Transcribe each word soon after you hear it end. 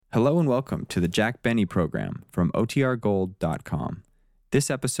Hello and welcome to the Jack Benny program from OTRGold.com. This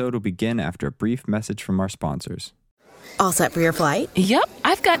episode will begin after a brief message from our sponsors. All set for your flight? Yep,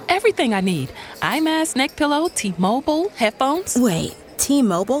 I've got everything I need. Eye mask, neck pillow, T-Mobile, headphones. Wait,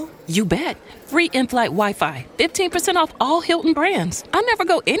 T-Mobile? You bet. Free in-flight Wi-Fi. 15% off all Hilton brands. I never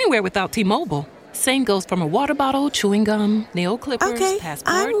go anywhere without T-Mobile. Same goes from a water bottle, chewing gum, nail clippers, okay,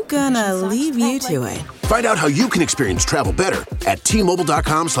 passport. I'm gonna leave you to it. Find out how you can experience travel better at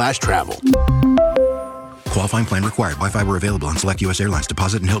T-Mobile.com/travel. Qualifying plan required. Wi-Fi were available on select U.S. airlines.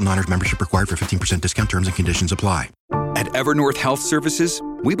 Deposit and Hilton Honors membership required for 15% discount. Terms and conditions apply. At Evernorth Health Services,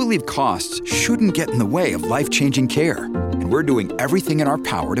 we believe costs shouldn't get in the way of life-changing care, and we're doing everything in our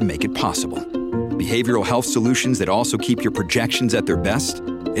power to make it possible. Behavioral health solutions that also keep your projections at their best?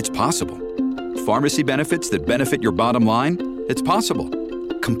 It's possible. Pharmacy benefits that benefit your bottom line? It's possible.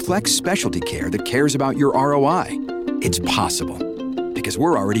 Complex specialty care that cares about your ROI? It's possible. Because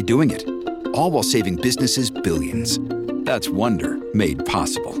we're already doing it. All while saving businesses billions. That's Wonder made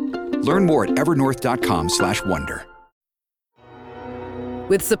possible. Learn more at evernorth.com/wonder.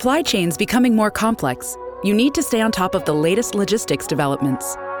 With supply chains becoming more complex, you need to stay on top of the latest logistics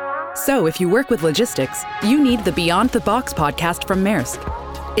developments. So if you work with logistics, you need the Beyond the Box podcast from Maersk.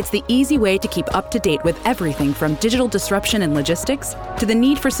 It's the easy way to keep up to date with everything from digital disruption in logistics to the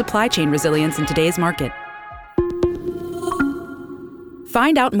need for supply chain resilience in today's market.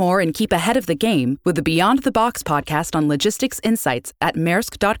 Find out more and keep ahead of the game with the Beyond the Box podcast on logistics insights at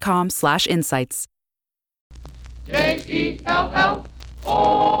maersk.com/insights. J-E-L-L-O.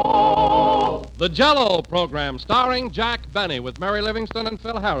 The Jell-O program starring Jack Benny with Mary Livingston and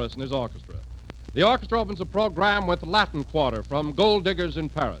Phil Harris and his orchestra. The orchestra opens the program with Latin Quarter from Gold Diggers in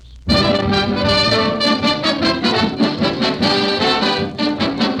Paris.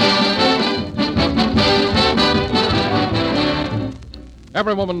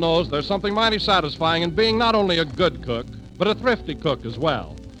 Every woman knows there's something mighty satisfying in being not only a good cook, but a thrifty cook as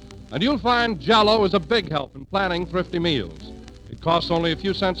well. And you'll find Jell-O is a big help in planning thrifty meals. It costs only a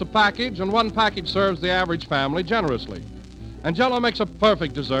few cents a package, and one package serves the average family generously. And Jell-O makes a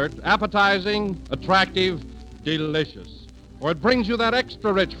perfect dessert, appetizing, attractive, delicious. Or it brings you that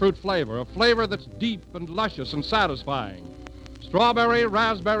extra rich fruit flavor, a flavor that's deep and luscious and satisfying. Strawberry,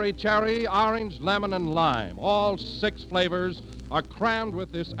 raspberry, cherry, orange, lemon, and lime. All 6 flavors are crammed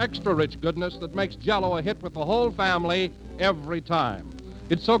with this extra rich goodness that makes Jell-O a hit with the whole family every time.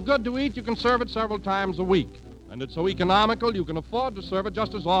 It's so good to eat you can serve it several times a week. And it's so economical you can afford to serve it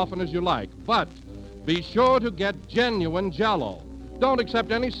just as often as you like. But be sure to get genuine Jell-O. Don't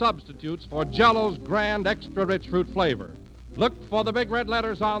accept any substitutes for Jell-O's grand extra rich fruit flavor. Look for the big red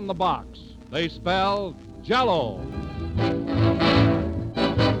letters on the box. They spell Jell-O.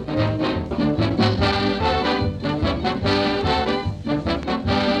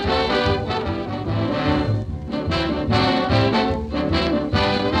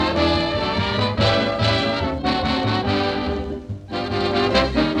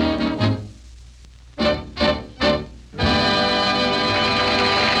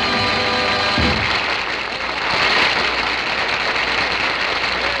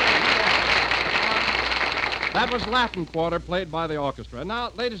 That was Latin Quarter, played by the orchestra.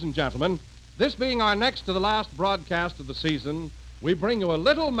 Now, ladies and gentlemen, this being our next to the last broadcast of the season, we bring you a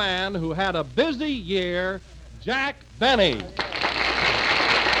little man who had a busy year, Jack Benny. Thank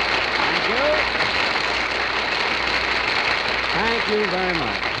you. Thank you very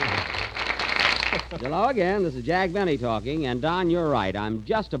much. Hello again, this is Jack Benny talking, and Don, you're right. I'm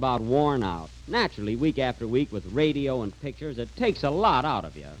just about worn out. Naturally, week after week with radio and pictures, it takes a lot out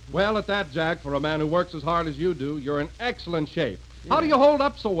of you. Well, at that, Jack, for a man who works as hard as you do, you're in excellent shape. Yeah. How do you hold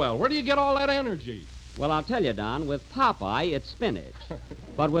up so well? Where do you get all that energy? Well, I'll tell you, Don, with Popeye, it's spinach.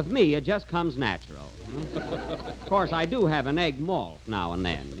 But with me, it just comes natural. Of course, I do have an egg malt now and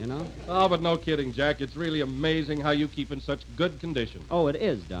then, you know. Oh, but no kidding, Jack. It's really amazing how you keep in such good condition. Oh, it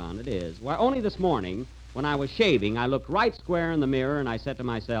is, Don, it is. Why, only this morning, when I was shaving, I looked right square in the mirror and I said to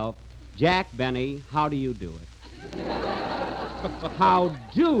myself, Jack Benny, how do you do it? How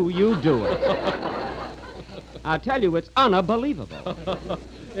do you do it? I tell you, it's unbelievable.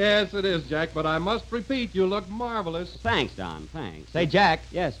 Yes, it is, Jack, but I must repeat, you look marvelous. Thanks, Don, thanks. Say, Jack.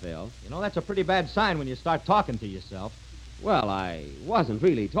 Yes, Phil? You know, that's a pretty bad sign when you start talking to yourself. Well, I wasn't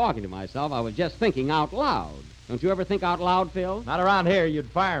really talking to myself. I was just thinking out loud. Don't you ever think out loud, Phil? Not around here. You'd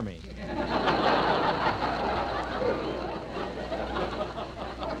fire me.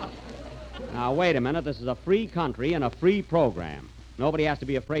 Now, wait a minute. This is a free country and a free program. Nobody has to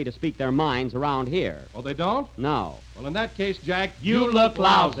be afraid to speak their minds around here. Oh, they don't? No. Well, in that case, Jack, you look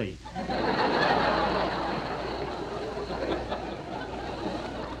lousy.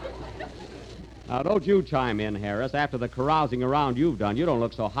 Now, don't you chime in, Harris. After the carousing around you've done, you don't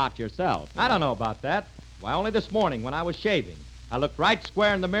look so hot yourself. I don't know about that. Why, only this morning when I was shaving, I looked right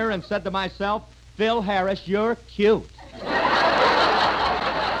square in the mirror and said to myself, Phil Harris, you're cute.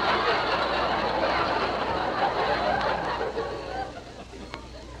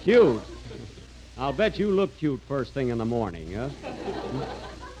 Cute? I'll bet you look cute first thing in the morning, huh?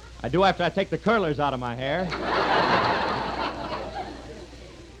 I do after I take the curlers out of my hair.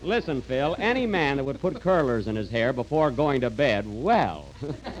 Listen, Phil, any man that would put curlers in his hair before going to bed, well.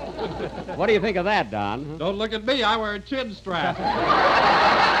 What do you think of that, Don? Don't look at me. I wear a chin strap.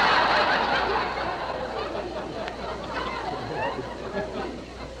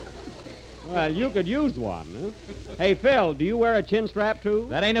 Well, you could use one, huh? Hey, Phil, do you wear a chin strap, too?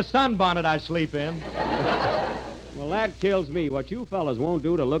 That ain't a sunbonnet I sleep in. Well, that kills me. What you fellas won't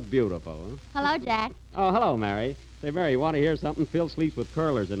do to look beautiful, huh? Hello, Jack. Oh, hello, Mary. Say, Mary, you want to hear something? Phil sleeps with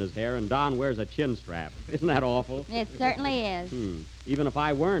curlers in his hair, and Don wears a chin strap. Isn't that awful? It certainly is. Even if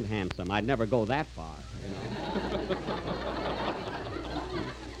I weren't handsome, I'd never go that far. You know?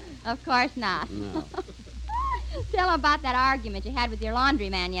 Of course not. No. Tell him about that argument you had with your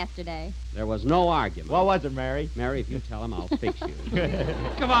laundryman yesterday. There was no argument. What was it, Mary? Mary, if you tell him, I'll fix you.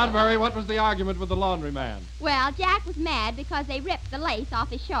 Come on, Mary. What was the argument with the laundryman? Well, Jack was mad because they ripped the lace off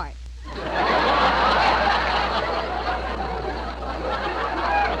his shorts.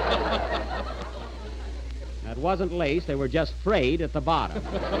 That wasn't lace. They were just frayed at the bottom.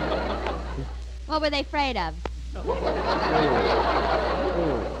 What were they afraid of?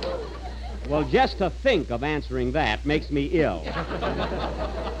 Well, just to think of answering that makes me ill.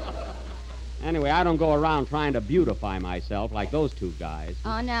 Anyway, I don't go around trying to beautify myself like those two guys.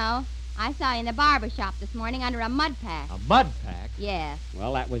 Oh, no. I saw you in the barber shop this morning under a mud pack. A mud pack? Yes.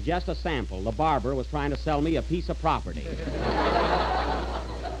 Well, that was just a sample. The barber was trying to sell me a piece of property.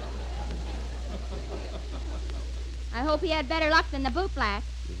 I hope he had better luck than the bootblack.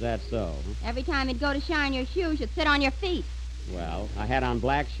 Is that so? Every time he'd go to shine your shoes, you'd sit on your feet. Well, I had on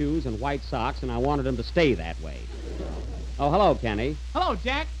black shoes and white socks, and I wanted them to stay that way. Oh, hello, Kenny. Hello,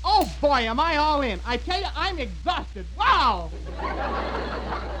 Jack. Oh, boy, am I all in. I tell you, I'm exhausted. Wow!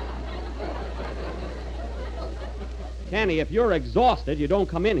 Kenny, if you're exhausted, you don't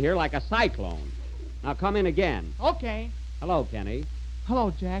come in here like a cyclone. Now come in again. Okay. Hello, Kenny.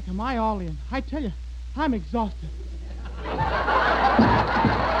 Hello, Jack. Am I all in? I tell you, I'm exhausted. All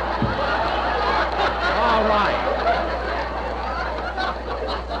right.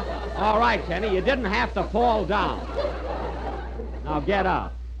 All right, Kenny, you didn't have to fall down. Now get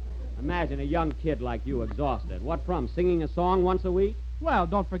up. Imagine a young kid like you exhausted. What from, singing a song once a week? Well,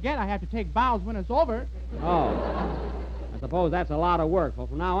 don't forget I have to take bows when it's over. Oh. I suppose that's a lot of work. Well,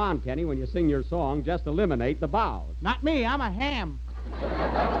 from now on, Kenny, when you sing your song, just eliminate the bows. Not me. I'm a ham.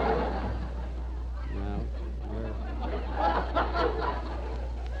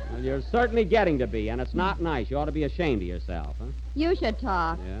 Well, you're certainly getting to be, and it's not nice. You ought to be ashamed of yourself, huh? You should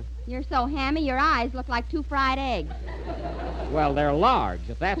talk. Yeah? You're so hammy, your eyes look like 2 fried eggs. Well, they're large,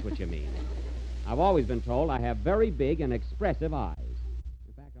 if that's what you mean. I've always been told I have very big and expressive eyes.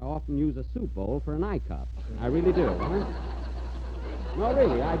 In fact, I often use a soup bowl for an eye cup. I really do, huh? No,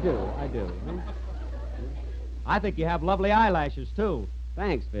 really, I do. Huh? I think you have lovely eyelashes, too.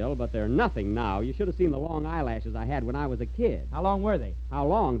 Thanks, Phil, but they're nothing now. You should have seen the long eyelashes I had when I was a kid. How long were they? How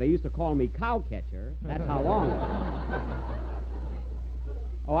long? They used to call me Cowcatcher. That's how long.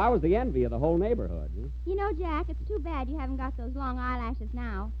 Oh, I was the envy of the whole neighborhood. Huh? You know, Jack, it's too bad you haven't got those long eyelashes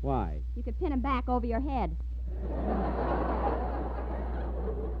now. Why? You could pin them back over your head.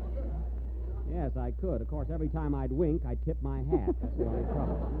 Yes, I could. Of course, every time I'd wink, I'd tip my hat. That's the only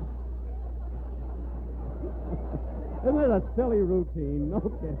trouble. Isn't it a silly routine? No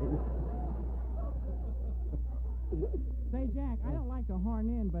kidding. Say, Jack, I don't like to horn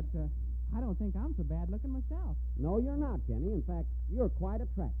in, but I don't think I'm so bad looking myself. No, you're not, Kenny. In fact, you're quite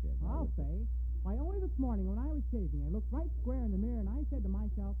attractive. I'll say. Why, only this morning when I was shaving, I looked right square in the mirror and I said to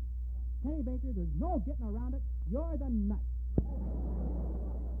myself, Kenny Baker, there's no getting around it. You're the nut.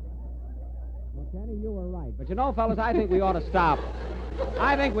 Well, Kenny, you were right. But you know, fellas, I think we ought to stop.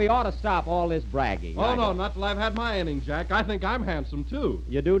 I think we ought to stop all this bragging. Oh, no, not till I've had my inning, Jack. I think I'm handsome, too.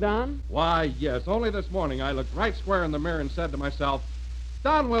 You do, Don? Why, yes. Only this morning I looked right square in the mirror and said to myself,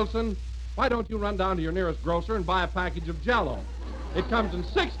 Don Wilson, why don't you run down to your nearest grocer and buy a package of Jell-O? It comes in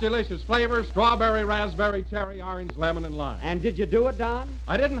 6 delicious flavors: strawberry, raspberry, cherry, orange, lemon, and lime. And did you do it, Don?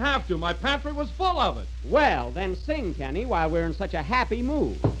 I didn't have to. My pantry was full of it. Well, then sing, Kenny, while we're in such a happy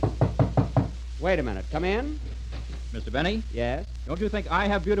mood. Wait a minute. Come in. Mr. Benny? Yes? Don't you think I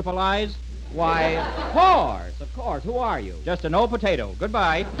have beautiful eyes? Why, of course. Who are you? Just an old potato.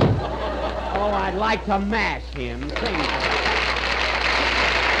 Goodbye. Oh, I'd like to mash him. Sing.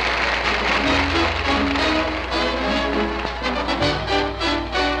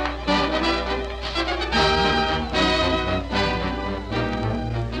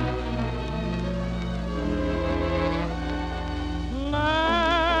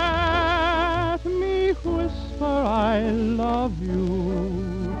 Let me whisper I love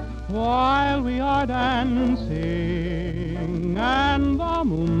you while we are dancing and the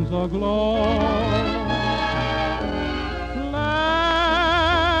moon's aglow.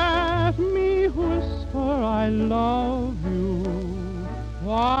 Let me whisper I love you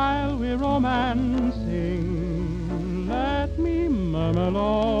while we're romancing. Let me murmur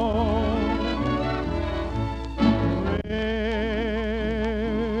low.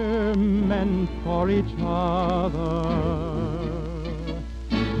 We're meant for each other.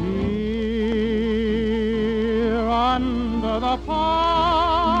 Under the palms,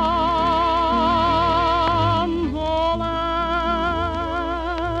 oh,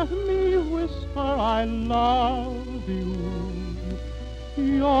 let me whisper I love you.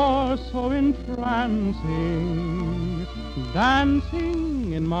 You're so entrancing,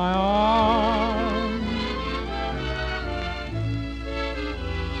 dancing in my arms.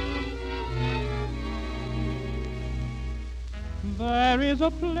 There is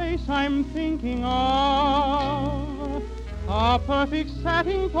a place I'm thinking of, a perfect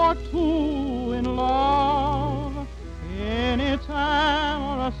setting for two in love. In its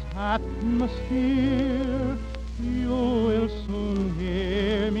amorous atmosphere, you will soon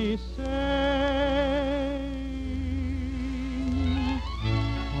hear me say,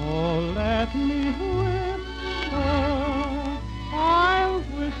 oh, let me whisper, I'll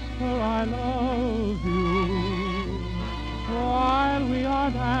whisper I love you while we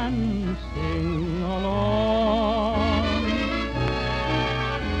are dancing alone.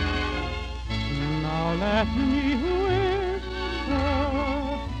 Now let me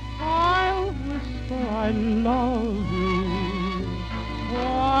whisper, I'll whisper I love you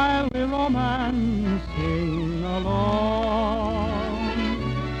while we're romancing alone.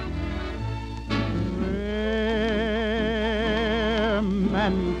 We're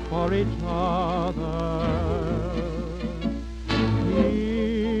meant for each other.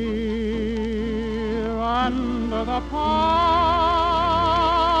 Under the palms,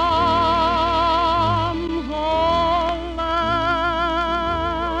 oh,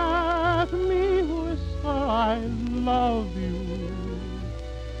 let me whisper I love you.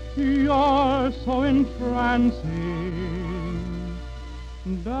 You're so entrancing,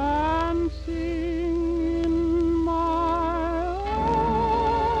 dancing in my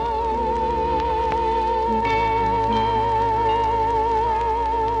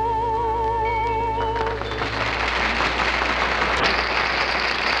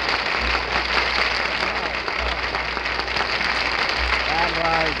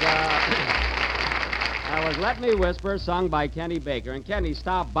That was Let Me Whisper, sung by Kenny Baker. And Kenny,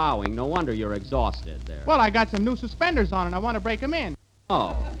 stop bowing. No wonder you're exhausted there. Well, I got some new suspenders on and I want to break them in.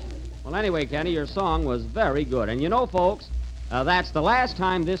 Oh. Well, anyway, Kenny, your song was very good. And you know, folks, that's the last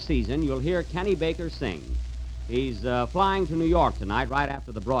time this season you'll hear Kenny Baker sing. He's flying to New York tonight right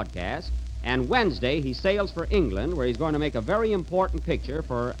after the broadcast. And Wednesday, he sails for England, where he's going to make a very important picture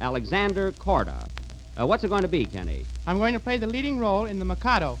for Alexander Korda. What's it going to be, Kenny? I'm going to play the leading role in The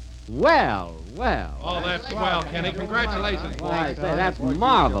Mikado. Well, well. Oh, that's swell, Kenny. Congratulations. Well, I say, that's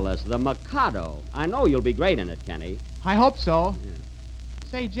marvelous. The Mikado. I know you'll be great in it, Kenny. I hope so. Yeah.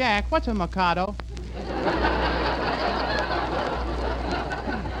 Say, Jack, what's a Mikado?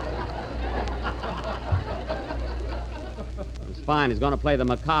 It's fine. He's going to play the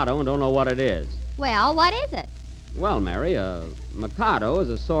Mikado and don't know what it is. Well, what is it? Well, Mary, a Mikado is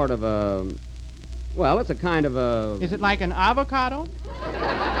a sort of a... Well, it's a kind of a... Is it like an avocado?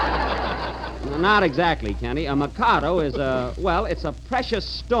 Not exactly, Kenny. A Mikado is a... Well, it's a precious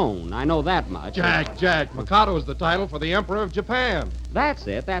stone. I know that much. Jack. Mikado is the title for the Emperor of Japan. That's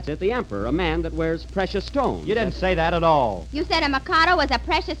it. The Emperor, a man that wears precious stones. You didn't say that at all. You said a Mikado was a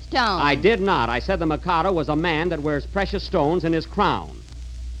precious stone. I did not. I said the Mikado was a man that wears precious stones in his crown.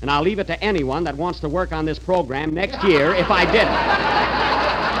 And I'll leave it to anyone that wants to work on this program next year if I didn't.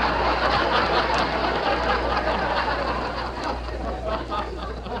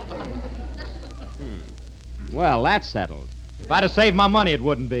 Well, that's settled. If I'd have saved my money, it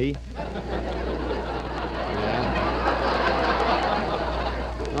wouldn't be.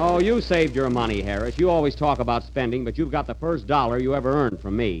 Oh, you saved your money, Harris. You always talk about spending, but you've got the first dollar you ever earned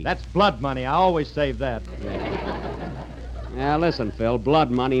from me. That's blood money. I always save that. Now, listen, Phil, blood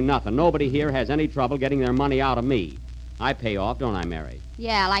money, nothing. Nobody here has any trouble getting their money out of me. I pay off, don't I, Mary?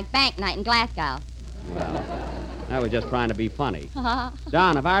 Yeah, like bank night in Glasgow. Well, I was just trying to be funny.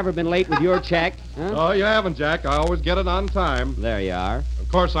 Don, have I ever been late with your check? Huh? Oh, you haven't, Jack. I always get it on time. There you are. Of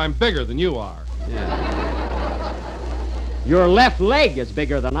course, I'm bigger than you are. Yeah. Your left leg is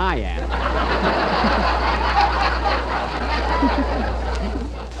bigger than I am.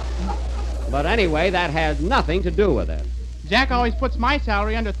 But anyway, that has nothing to do with it. Jack always puts my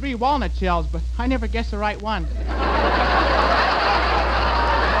salary under 3 walnut shells, but I never guess the right one.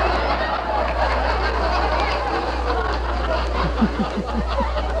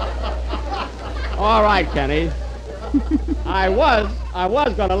 All right, Kenny. I was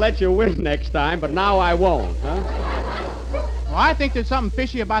going to let you win next time, but now I won't, huh? Well, I think there's something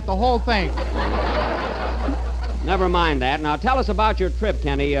fishy about the whole thing. Never mind that. Now, tell us about your trip,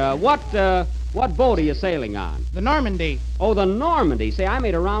 Kenny. What boat are you sailing on? The Normandy. Oh, the Normandy. Say, I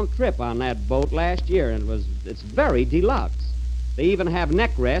made a round trip on that boat last year, and it's very deluxe. They even have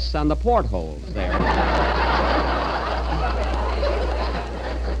neck rests on the portholes there.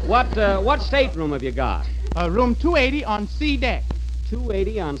 What stateroom have you got? Room 280 on C deck.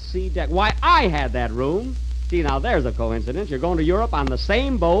 280 on C deck. Why, I had that room. See, now there's a coincidence. You're going to Europe on the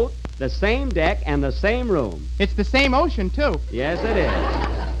same boat, the same deck, and the same room. It's the same ocean, too. Yes, it is.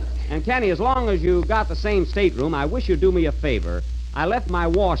 And, Kenny, as long as you got the same stateroom, I wish you'd do me a favor. I left my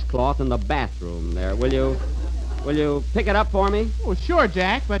washcloth in the bathroom there. Will you pick it up for me? Oh, sure,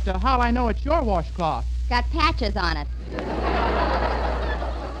 Jack, but how'll I know it's your washcloth? Got patches on it.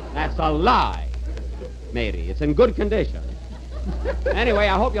 That's a lie, matey. It's in good condition. Anyway,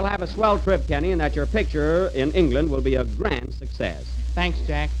 I hope you'll have a swell trip, Kenny, and that your picture in England will be a grand success. Thanks,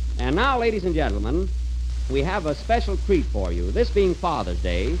 Jack. And now, ladies and gentlemen, we have a special treat for you. This being Father's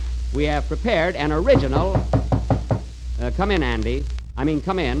Day, we have prepared an original... come in, Andy.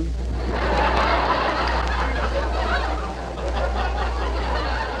 Come in.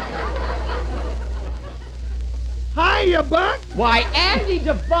 Hiya, Buck. Why, Andy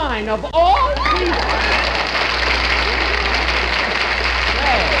Devine, of all people...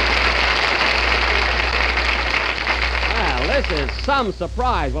 Well, this is some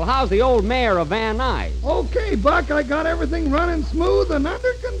surprise. Well, how's the old mayor of Van Nuys? Okay, Buck, I got everything running smooth and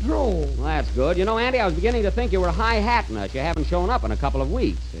under control. Well, that's good. You know, Andy, I was beginning to think you were high-hatting us. You haven't shown up in a couple of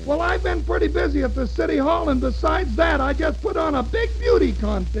weeks. Well, I've been pretty busy at the city hall, and besides that, I just put on a big beauty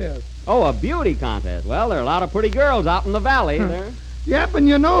contest. Oh, a beauty contest. Well, there are a lot of pretty girls out in the valley there. Yep, and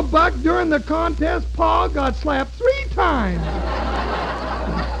you know, Buck, during the contest, Pa got slapped 3 times.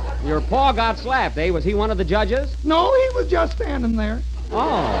 Your pa got slapped, eh? Was he one of the judges? No, he was just standing there.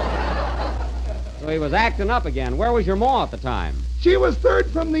 Oh. So he was acting up again. Where was your ma at the time? She was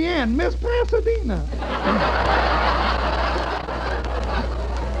third from the end, Miss Pasadena.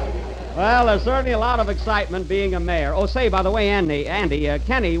 Well, there's certainly a lot of excitement being a mayor. Oh, say, by the way, Andy,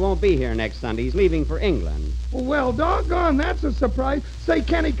 Kenny won't be here next Sunday. He's leaving for England. Well, doggone, that's a surprise. Say,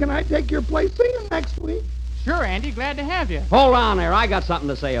 Kenny, can I take your place? See you next week. Sure, Andy. Glad to have you. Hold on there. I got something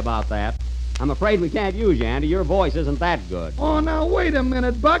to say about that. I'm afraid we can't use you, Andy. Your voice isn't that good. Oh, now, wait a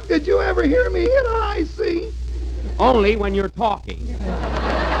minute, Buck. Did you ever hear me hit a high C? Only when you're talking.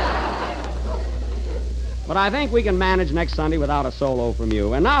 But I think we can manage next Sunday without a solo from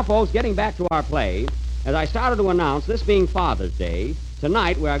you. And now, folks, getting back to our play, as I started to announce, this being Father's Day,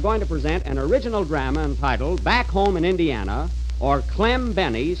 tonight we are going to present an original drama entitled Back Home in Indiana, or Clem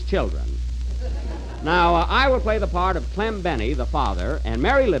Benny's Children. Now, I will play the part of Clem Benny, the father, and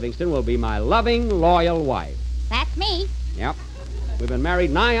Mary Livingston will be my loving, loyal wife. That's me. Yep. We've been married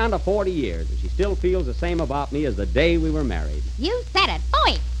nigh on to 40 years, and she still feels the same about me as the day we were married. You said it.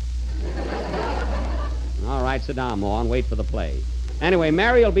 Boy. All right, sit down, Ma, and wait for the play. Anyway,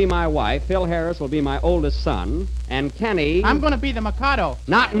 Mary will be my wife, Phil Harris will be my oldest son, and Kenny... I'm going to be the Mikado.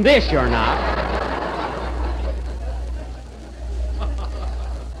 Not in this, you're not.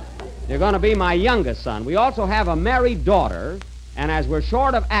 You're going to be my youngest son. We also have a married daughter, and as we're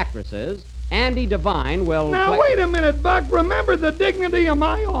short of actresses, Andy Devine will... Now, wait a minute, Buck. Remember the dignity of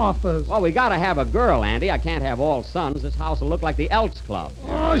my office. Well, we got to have a girl, Andy. I can't have all sons. This house will look like the Elks Club.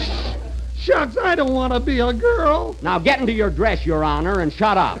 Oh, shucks, I don't want to be a girl. Now, get into your dress, Your Honor, and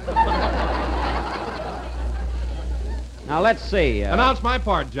shut up. Now, let's see. Announce my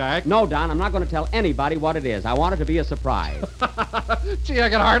part, Jack. No, Don, I'm not going to tell anybody what it is. I want it to be a surprise. Gee, I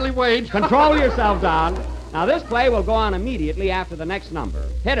can hardly wait. Control yourself, Don. Now, this play will go on immediately after the next number.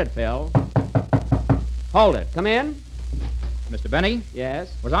 Hit it, Phil. Hold it. Come in. Mr. Benny?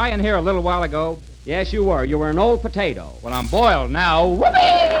 Yes? Was I in here a little while ago? Yes, you were. You were an old potato. Well, I'm boiled now.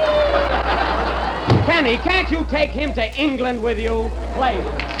 Whoopee! Kenny, can't you take him to England with you? Play.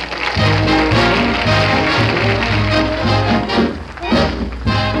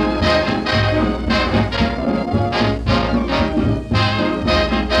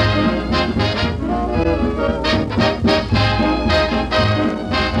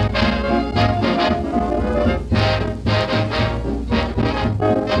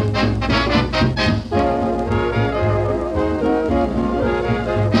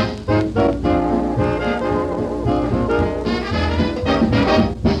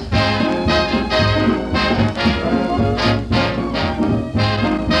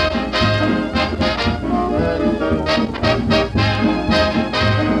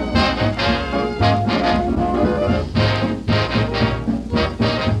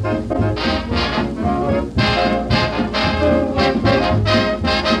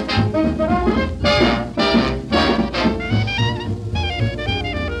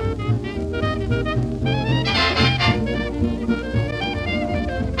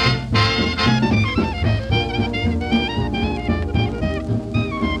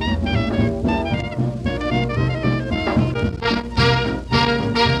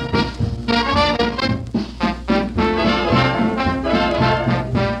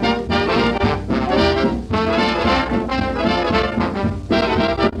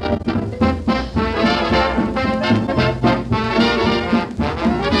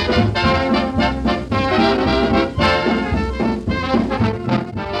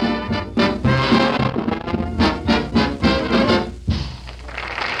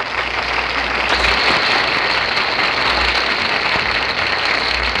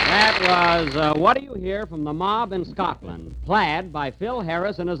 was What Do You Hear from the Mob in Scotland, Plaid by Phil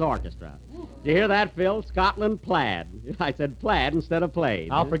Harris and his orchestra. Did you hear that, Phil? Scotland Plaid. I said plaid instead of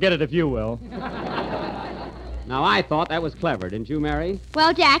played. I'll forget it if you will. Now, I thought that was clever, didn't you, Mary?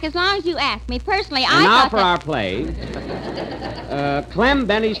 Well, Jack, as long as you ask me, personally, And I now thought for that... our play, Clem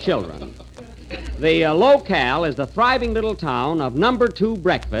Benny's Children. The locale is the thriving little town of No. 2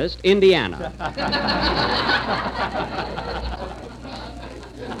 Breakfast, Indiana.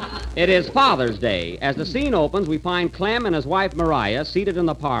 It is Father's Day. As the scene opens, we find Clem and his wife Mariah seated in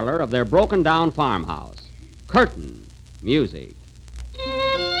the parlor of their broken-down farmhouse. Curtain. Music.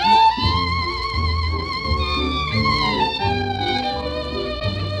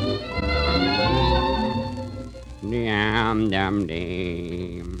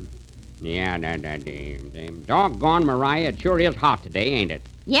 Dum-dum-dim. Yeah-da-da-dim-dim. Doggone, Mariah, it sure is hot today, ain't it?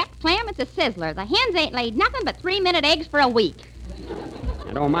 Yep, Clem, it's a sizzler. The hens ain't laid nothing but 3-minute eggs for a week.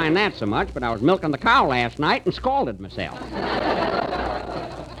 I don't mind that so much, but I was milking the cow last night and scalded myself.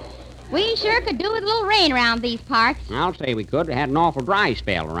 We sure could do with a little rain around these parts. I'll say we could. We had an awful dry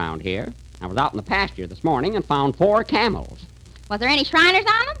spell around here. I was out in the pasture this morning and found 4 camels. Was there any Shriners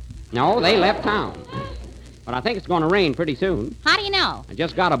on them? No, they left town. But I think it's going to rain pretty soon. How do you know? I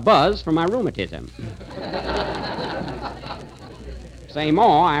just got a buzz from my rheumatism. Say,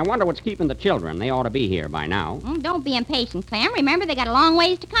 Ma, I wonder what's keeping the children. They ought to be here by now. Don't be impatient, Clem. Remember, they got a long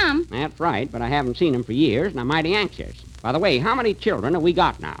ways to come. That's right, but I haven't seen them for years, and I'm mighty anxious. By the way, how many children have we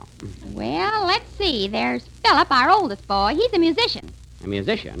got now? Well, let's see. There's Philip, our oldest boy. He's a musician. A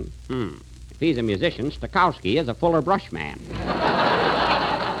musician? If he's a musician, Stokowski is a Fuller Brush man.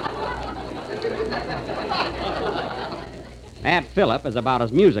 That Philip is about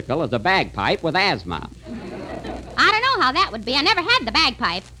as musical as a bagpipe with asthma. I don't know how that would be. I never had the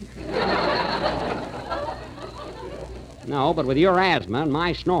bagpipe. No, but with your asthma and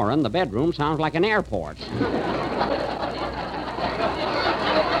my snoring, the bedroom sounds like an airport.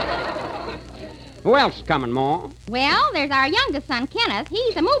 Who else is coming, Ma? Well, there's our youngest son, Kenneth.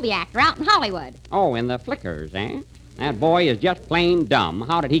 He's a movie actor out in Hollywood. Oh, in the flickers, eh? That boy is just plain dumb.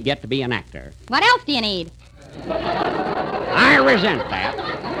 How did he get to be an actor? What else do you need? I resent that.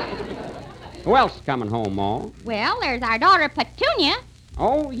 Who else is coming home, Ma? Well, there's our daughter, Petunia.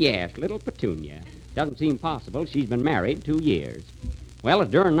 Oh, yes, little Petunia. Doesn't seem possible. She's been married 2 years. Well,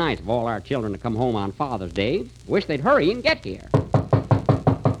 it's darn nice of all our children to come home on Father's Day. Wish they'd hurry and get here.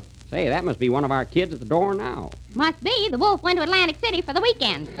 Say, that must be one of our kids at the door now. Must be. The wolf went to Atlantic City for the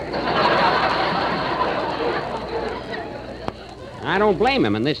weekend. I don't blame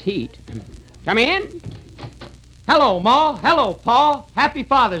him in this heat. Come in. Hello, Ma. Hello, Pa. Happy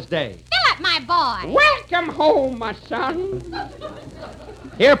Father's Day. Philip, my boy. Welcome home, my son.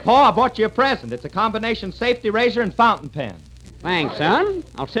 Here, Pa, I bought you a present. It's a combination safety razor and fountain pen. Thanks, son.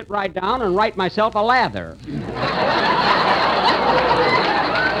 I'll sit right down and write myself a lather.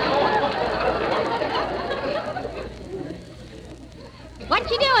 What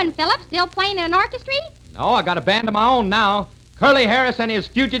you doing, Philip? Still playing in an orchestra? No, I got a band of my own now. Curly Harris and his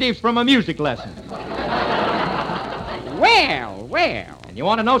Fugitives from a Music Lesson. Well. And you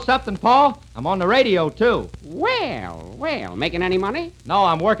want to know something, Pa? I'm on the radio, too. Well. Making any money? No,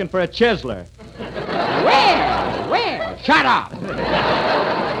 I'm working for a chiseler. Well. Shut up.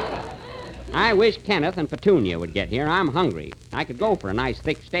 I wish Kenneth and Petunia would get here. I'm hungry. I could go for a nice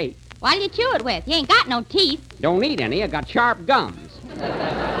thick steak. What'll you chew it with? You ain't got no teeth. Don't need any. I got sharp gums.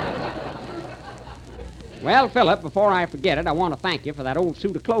 Well, Philip, before I forget it, I want to thank you for that old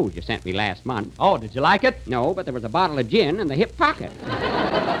suit of clothes you sent me last month. Oh, did you like it? No, but there was a bottle of gin in the hip pocket.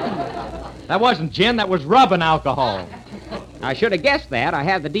 That wasn't gin, that was rubbing alcohol. I should have guessed that. I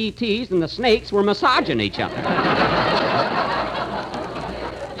had the DTs and the snakes were massaging each other.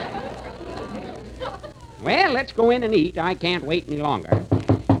 Well, let's go in and eat. I can't wait any longer.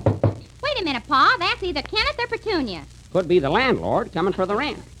 Wait a minute, Pa. That's either Kenneth or Petunia. Could be the landlord coming for the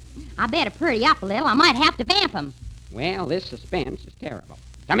rent. I better hurry up a little. I might have to vamp him. Well, this suspense is terrible.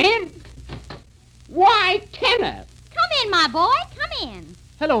 Come in. Why, Kenneth. Come in, my boy. Come in.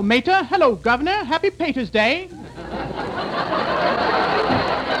 Hello, Mater. Hello, Governor. Happy Pater's Day.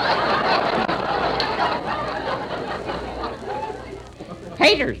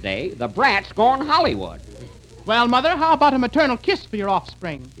 Pater's Day? The brat's gone Hollywood. Well, Mother, how about a maternal kiss for your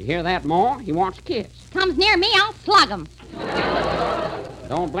offspring? You hear that, Ma? He wants a kiss. Comes near me, I'll slug him.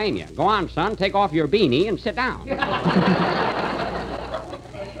 Don't blame you. Go on, son. Take off your beanie and sit down.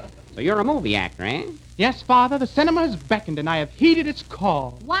 So you're a movie actor, eh? Yes, Father. The cinema has beckoned, and I have heeded its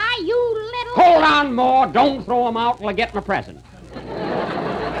call. Why, you little... Hold on, Ma. Don't throw him out till I get my present.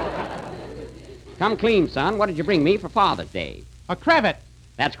 Come clean, son. What did you bring me for Father's Day? A cravat.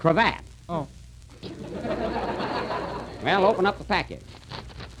 That's cravat. Oh. Well, open up the package.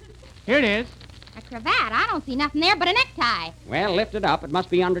 Here it is. A cravat? I don't see nothing there but a necktie. Well, lift it up. It must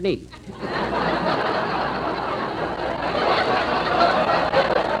be underneath.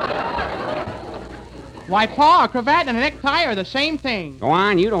 Why, Pa, a cravat and a necktie are the same thing. Go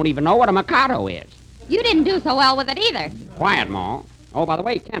on. You don't even know what a Mikado is. You didn't do so well with it either. Quiet, Ma. Oh, by the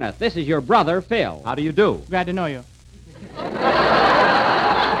way, Kenneth, this is your brother, Phil. How do you do? Glad to know you.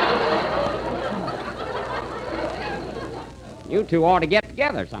 You two ought to get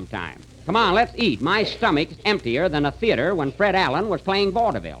together sometime. Come on, let's eat. My stomach's emptier than a theater when Fred Allen was playing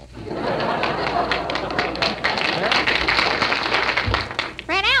vaudeville.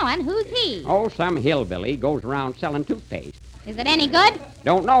 Fred Allen? Who's he? Oh, some hillbilly goes around selling toothpaste. Is it any good?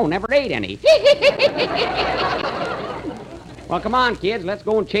 Don't know, never ate any. Well, come on, kids. Let's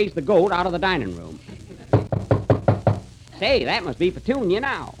go and chase the goat out of the dining room. Say, that must be Petunia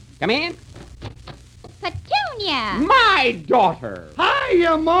now. Come in. Petunia! My daughter!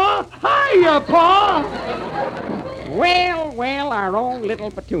 Hiya, Ma! Hiya, Pa! Well, our own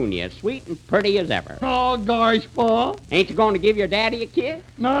little Petunia, sweet and pretty as ever. Oh, gosh, Pa. Ain't you going to give your daddy a kiss?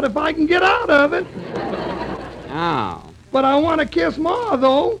 Not if I can get out of it. Oh. But I want to kiss Ma,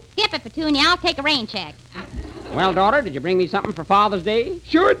 though. Skip it, Petunia. I'll take a rain check. Well, daughter, did you bring me something for Father's Day?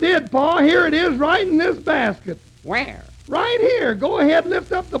 Sure did, Pa. Here it is right in this basket. Where? Right here. Go ahead,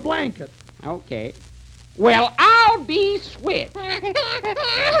 lift up the blanket. Okay. Well, I'll be switched. Well, what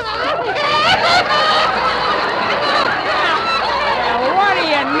do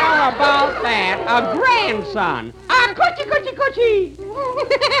you know about that? A grandson. Ah, coochie, coochie, coochie.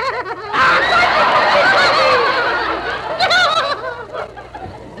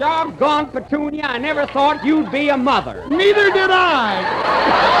 Doggone Petunia, I never thought you'd be a mother. Neither did I.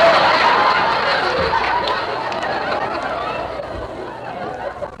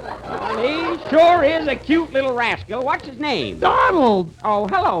 He sure is a cute little rascal. What's his name? Donald. Oh,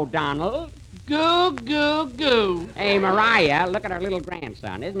 hello, Donald. Goo, goo, goo. Hey, Mariah, look at our little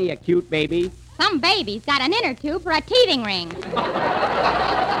grandson. Isn't he a cute baby? Some baby's got an inner tube for a teething ring.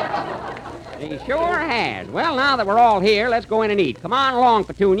 He sure has. Well, now that we're all here, let's go in and eat. Come on along,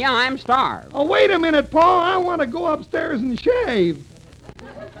 Petunia. I'm starved. Oh, wait a minute, Pa. I want to go upstairs and shave.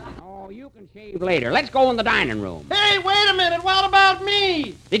 Oh, you can shave later. Let's go in the dining room. Hey, wait a minute. What about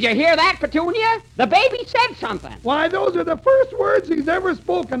me? Did you hear that, Petunia? The baby said something. Why, those are the first words he's ever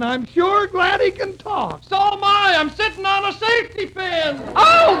spoken. I'm sure glad he can talk. So am I. I'm sitting on a safety pin.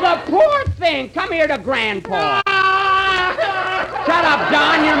 Oh, the poor thing. Come here to Grandpa. Shut up,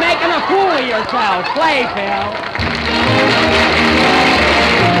 Don. You're making a fool of yourself. Play, Phil.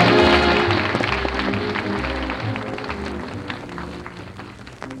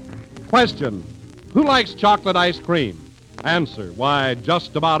 Question. Who likes chocolate ice cream? Answer. Why,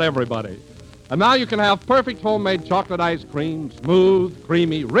 just about everybody. And now you can have perfect homemade chocolate ice cream, smooth,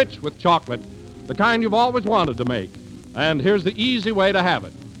 creamy, rich with chocolate, the kind you've always wanted to make. And here's the easy way to have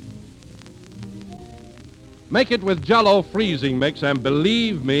it. Make it with Jell-O freezing mix, and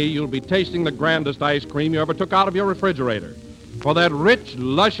believe me, you'll be tasting the grandest ice cream you ever took out of your refrigerator. For that rich,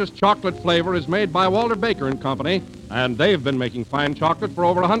 luscious chocolate flavor is made by Walter Baker and Company, and they've been making fine chocolate for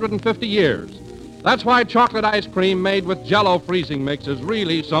over 150 years. That's why chocolate ice cream made with Jell-O freezing mix is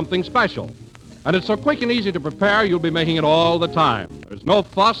really something special. And it's so quick and easy to prepare, you'll be making it all the time. There's no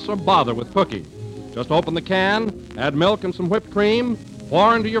fuss or bother with cooking. Just open the can, add milk and some whipped cream,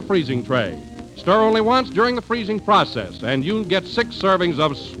 Pour into your freezing tray. Stir only once during the freezing process, and you'll get 6 servings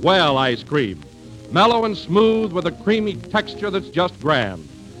of swell ice cream. Mellow and smooth with a creamy texture that's just grand.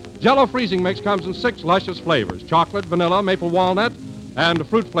 Jell-O Freezing Mix comes in 6 luscious flavors: chocolate, vanilla, maple walnut, and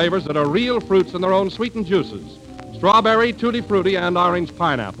fruit flavors that are real fruits in their own sweetened juices: strawberry, tutti frutti, and orange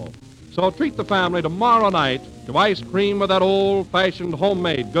pineapple. So treat the family tomorrow night to ice cream with that old-fashioned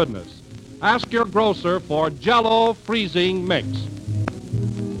homemade goodness. Ask your grocer for Jell-O Freezing Mix.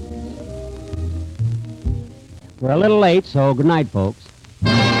 We're a little late, so good night, folks.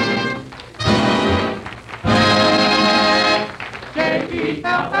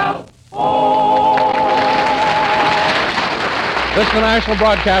 This is the National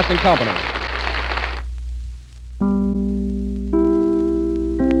Broadcasting Company.